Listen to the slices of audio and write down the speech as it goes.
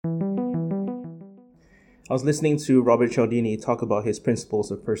I was listening to Robert Cialdini talk about his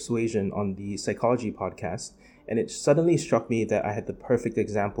principles of persuasion on the Psychology podcast, and it suddenly struck me that I had the perfect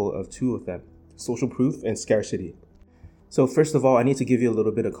example of two of them: social proof and scarcity. So, first of all, I need to give you a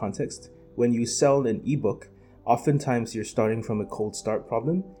little bit of context. When you sell an ebook, oftentimes you're starting from a cold start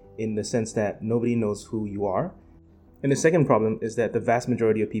problem in the sense that nobody knows who you are. And the second problem is that the vast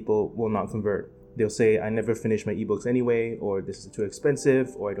majority of people will not convert. They'll say, I never finish my ebooks anyway, or this is too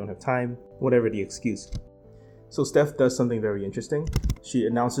expensive, or I don't have time, whatever the excuse. So Steph does something very interesting. She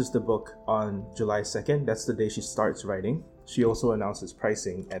announces the book on July 2nd. That's the day she starts writing. She also announces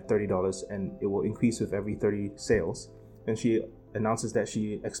pricing at $30, and it will increase with every 30 sales. And she announces that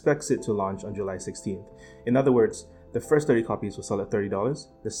she expects it to launch on July 16th. In other words, the first 30 copies will sell at $30.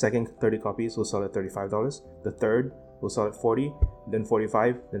 The second 30 copies will sell at $35. The third will sell at $40, then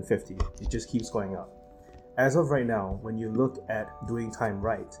 $45, then $50. It just keeps going up. As of right now, when you look at Doing Time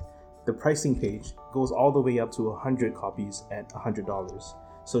Right, the pricing page goes all the way up to 100 copies at $100.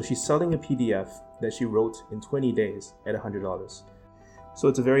 So she's selling a PDF that she wrote in 20 days at $100. So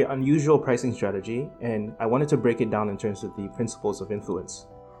it's a very unusual pricing strategy, and I wanted to break it down in terms of the principles of influence.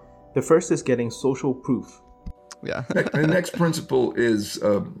 The first is getting social proof. Yeah. The next principle is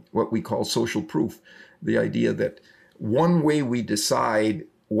what we call social proof. The idea that one way we decide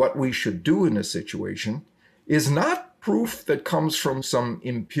what we should do in a situation is not proof that comes from some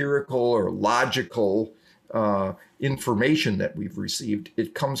empirical or logical information that we've received.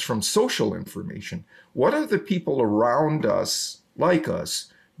 It comes from social information. What are the people around us, like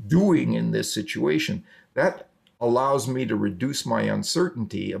us, doing in this situation? That allows me to reduce my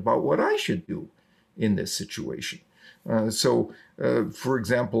uncertainty about what I should do in this situation. For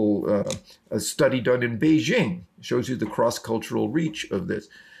example, a study done in Beijing shows you the cross-cultural reach of this.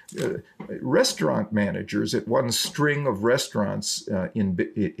 Restaurant managers at one string of restaurants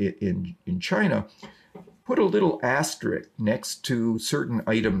in China put a little asterisk next to certain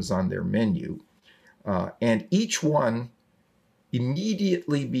items on their menu, and each one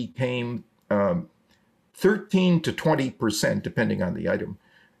immediately became 13 to 20%, depending on the item,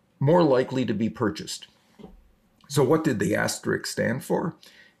 more likely to be purchased. So what did the asterisk stand for?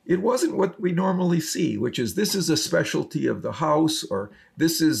 It wasn't what we normally see, which is this is a specialty of the house, or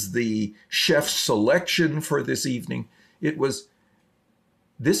this is the chef's selection for this evening. It was,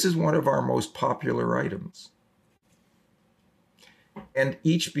 this is one of our most popular items. And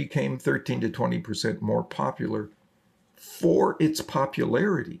each became 13 to 20% more popular for its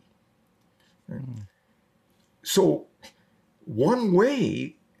popularity. So one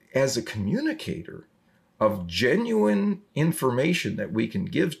way as a communicator of genuine information that we can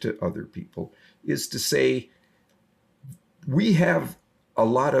give to other people is to say, we have a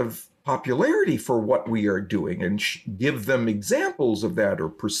lot of popularity for what we are doing, and give them examples of that, or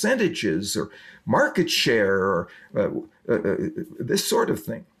percentages, or market share, or this sort of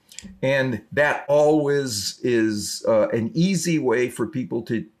thing. And that always is an easy way for people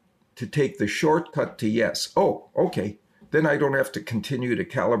to take the shortcut to yes. Oh, okay. Then I don't have to continue to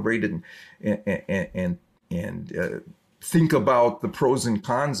calibrate and think about the pros and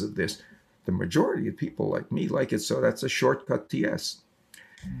cons of this. The majority of people like me like it, so that's a shortcut to yes.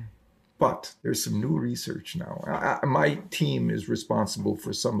 But there's some new research now. My team is responsible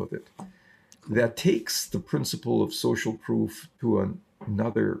for some of it that takes the principle of social proof to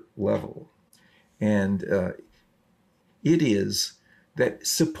another level. And it is that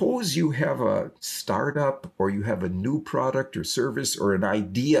suppose you have a startup, or you have a new product or service, or an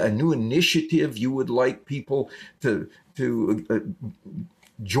idea, a new initiative you would like people to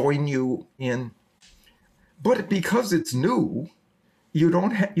join you in. But because it's new,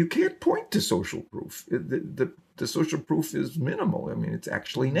 you can't point to social proof. The social proof is minimal. I mean, it's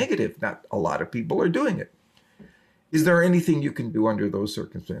actually negative. Not a lot of people are doing it. Is there anything you can do under those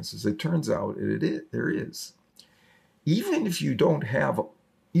circumstances? It turns out there is. Even if you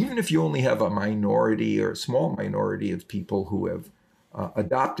only have a minority or a small minority of people who have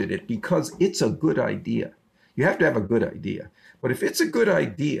adopted it because it's a good idea. You have to have a good idea. But if it's a good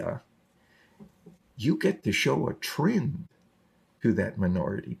idea, you get to show a trend to that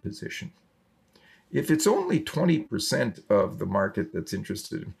minority position. If it's only 20% of the market that's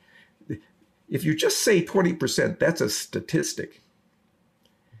interested, if you just say 20%, that's a statistic.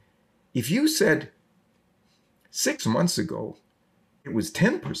 If you said 6 months ago it was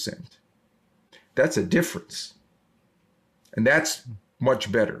 10%, that's a difference. And that's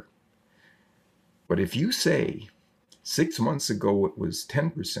much better. But if you say 6 months ago it was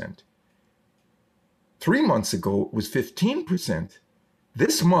 10%, 3 months ago it was 15%,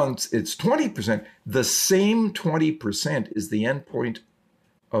 this month it's 20%, the same 20% is the endpoint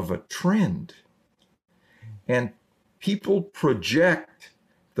of a trend. And people project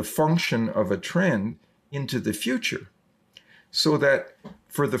the function of a trend into the future, so that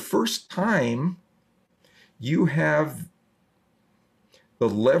for the first time, you have the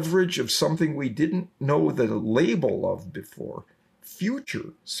leverage of something we didn't know the label of before,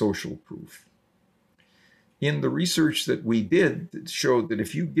 future social proof. In the research that we did, it showed that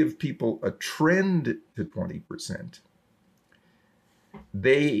if you give people a trend to 20%,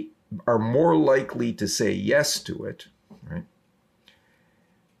 they are more likely to say yes to it, right?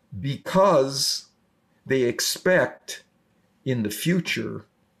 Because they expect in the future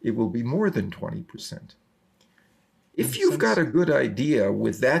it will be more than 20%. If you've got a good idea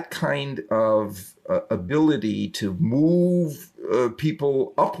with that kind of ability to move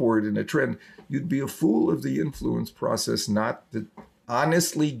people upward in a trend, you'd be a fool of the influence process not to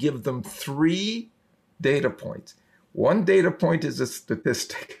honestly give them 3 data points. 1 data point is a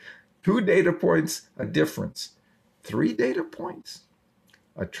statistic. 2 data points, a difference. 3 data points,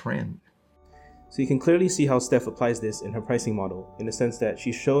 a trend. So you can clearly see how Steph applies this in her pricing model, in the sense that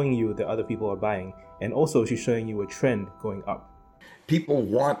she's showing you that other people are buying, and also she's showing you a trend going up. People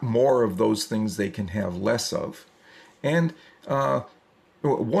want more of those things they can have less of. And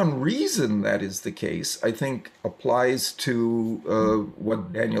one reason that is the case, I think, applies to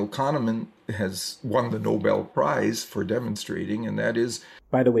what Daniel Kahneman has won the Nobel Prize for demonstrating, and that is...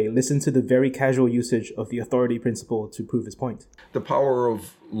 By the way, listen to the very casual usage of the authority principle to prove his point. The power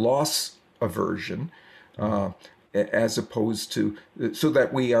of loss aversion, as opposed to, so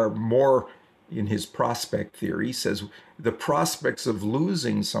that we are more, in his prospect theory, says the prospects of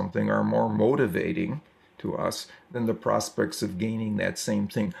losing something are more motivating to us than the prospects of gaining that same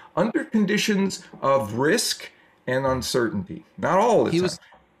thing under conditions of risk and uncertainty. Not all the time.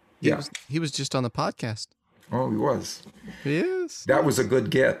 He was just on the podcast. Oh, he was. Yes. That was a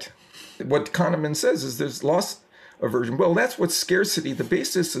good get. What Kahneman says is there's loss aversion. Well, that's what scarcity, the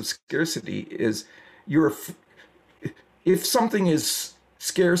basis of scarcity is, if something is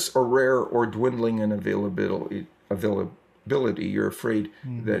scarce or rare or dwindling in availability, you're afraid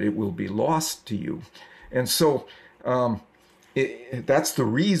that it will be lost to you. And so that's the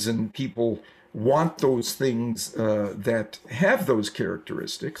reason people want those things that have those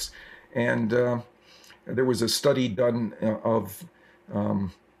characteristics. And there was a study done of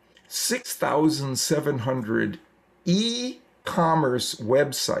 6,700 e-commerce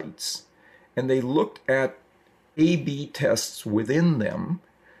websites, and they looked at A/B tests within them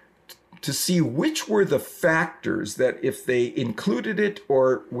to see which were the factors that, if they included it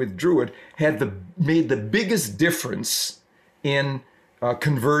or withdrew it, made the biggest difference in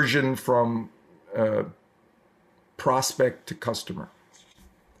conversion from prospect to customer.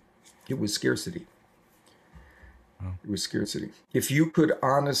 It was scarcity. It was scarcity. If you could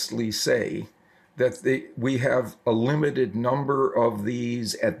honestly say that we have a limited number of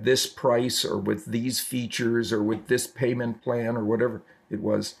these at this price or with these features or with this payment plan or whatever it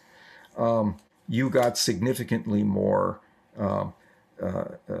was, you got significantly more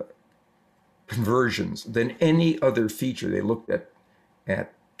conversions than any other feature. They looked at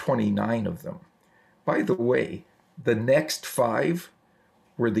 29 of them. By the way, the next 5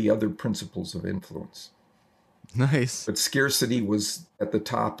 were the other principles of influence. Nice. But scarcity was at the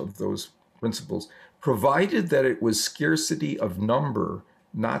top of those principles, provided that it was scarcity of number,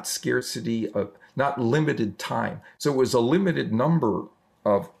 not limited time. So it was a limited number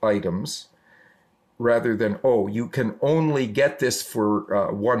of items rather than, you can only get this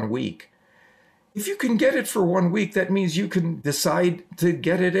for 1 week. If you can get it for 1 week, that means you can decide to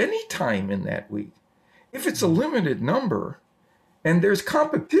get it any time in that week. If it's a limited number and there's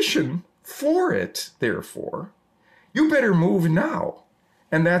competition for it, therefore, you better move now.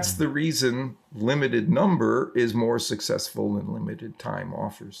 And that's the reason limited number is more successful than limited time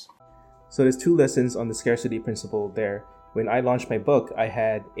offers. So there's 2 lessons on the scarcity principle there. When I launched my book, I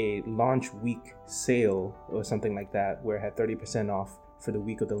had a launch week sale or something like that, where I had 30% off for the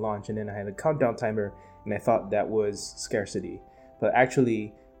week of the launch. And then I had a countdown timer, and I thought that was scarcity. But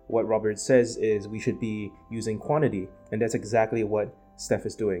actually, what Robert says is we should be using quantity. And that's exactly what Steph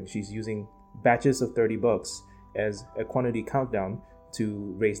is doing. She's using batches of 30 books as a quantity countdown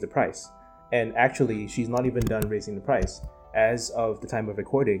to raise the price. And actually, she's not even done raising the price. As of the time of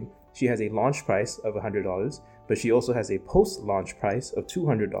recording, she has a launch price of $100, but she also has a post-launch price of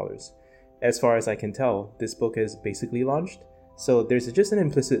 $200. As far as I can tell, this book is basically launched. So there's just an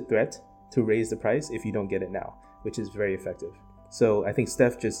implicit threat to raise the price if you don't get it now, which is very effective. So I think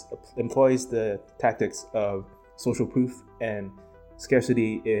Steph just employs the tactics of social proof and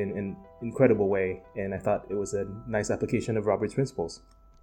scarcity in an incredible way, and I thought it was a nice application of Robert's principles.